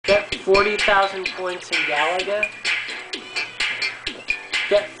40,000 points in Galaga.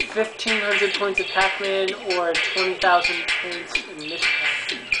 Get 1,500 points of Pac-Man or 20,000 points in this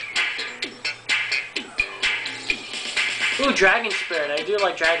Pac-Man. Ooh, Dragon Spirit. I do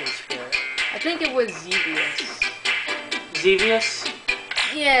like Dragon Spirit. I think it was Xevious. Xevious?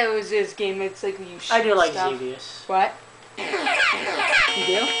 Yeah, it was this game. It's like you shoot I do like stuff. Xevious. What? You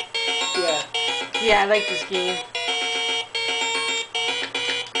do? Yeah. Yeah, I like this game.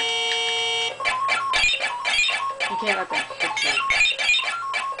 You can't let them hit you.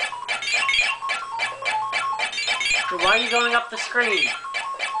 So why are you going up the screen?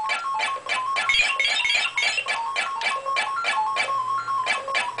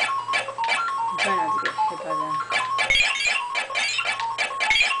 I'm trying not to get hit by them.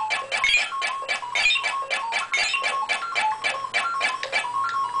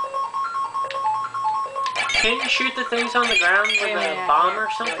 Can't you shoot the things on the ground with a bomb or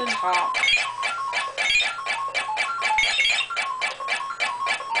something? Top.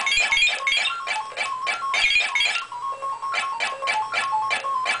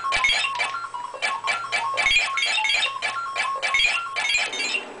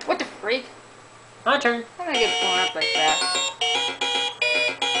 What the freak? My turn. How did I get blown up like that?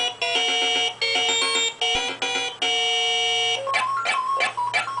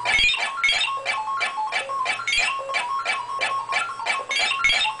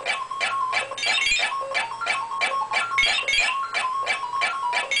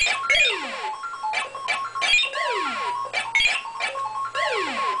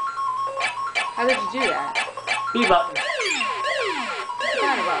 How did you do that? B button. I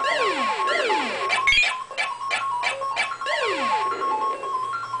forgot about that.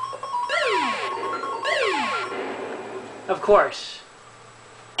 Of course.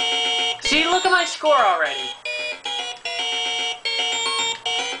 See, look at my score already.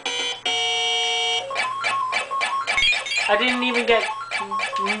 I didn't even get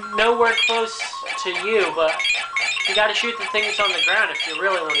nowhere close to you, but you gotta shoot the things on the ground if you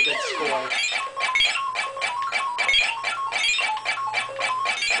really want a good score.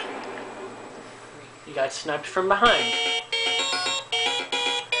 You got sniped from behind.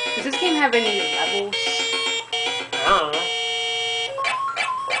 Does this game have any levels? I don't know.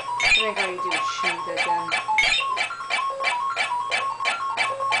 I think all you do is shoot at them.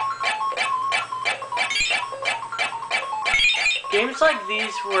 Games like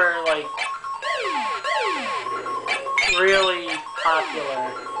these were like really popular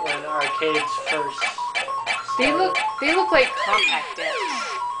when arcades first started. They look like compact discs.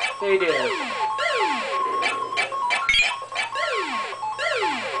 They do.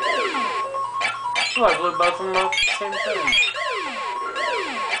 Oh, I blew both of them up at the same time.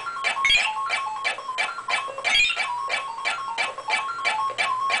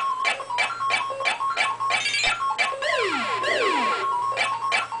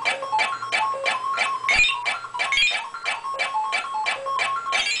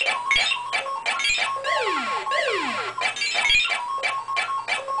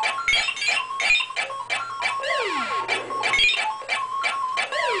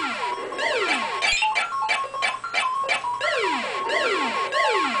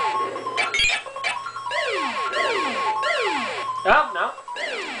 Oh, no.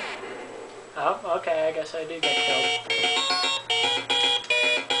 Oh, okay, I guess I did get killed.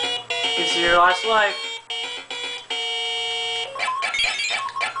 This is your last life.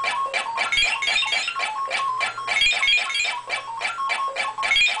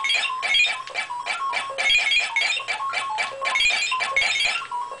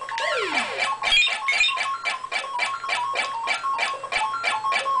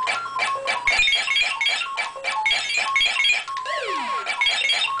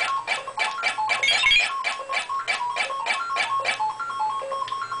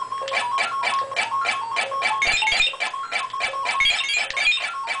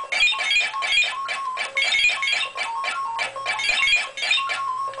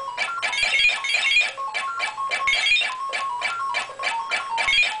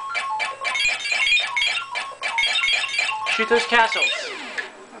 Shoot those castles.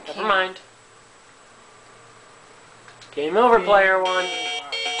 Okay. Never mind. Game over, player one.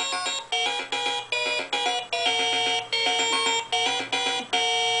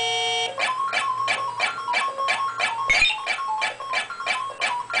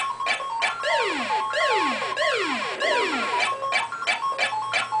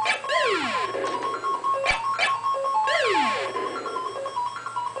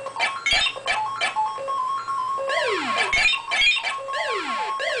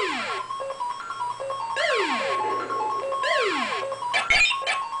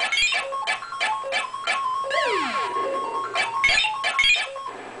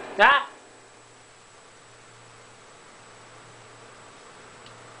 Ah!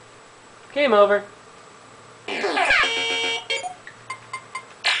 Game over.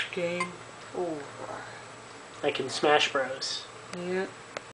 Game over. Like in Smash Bros. Yeah.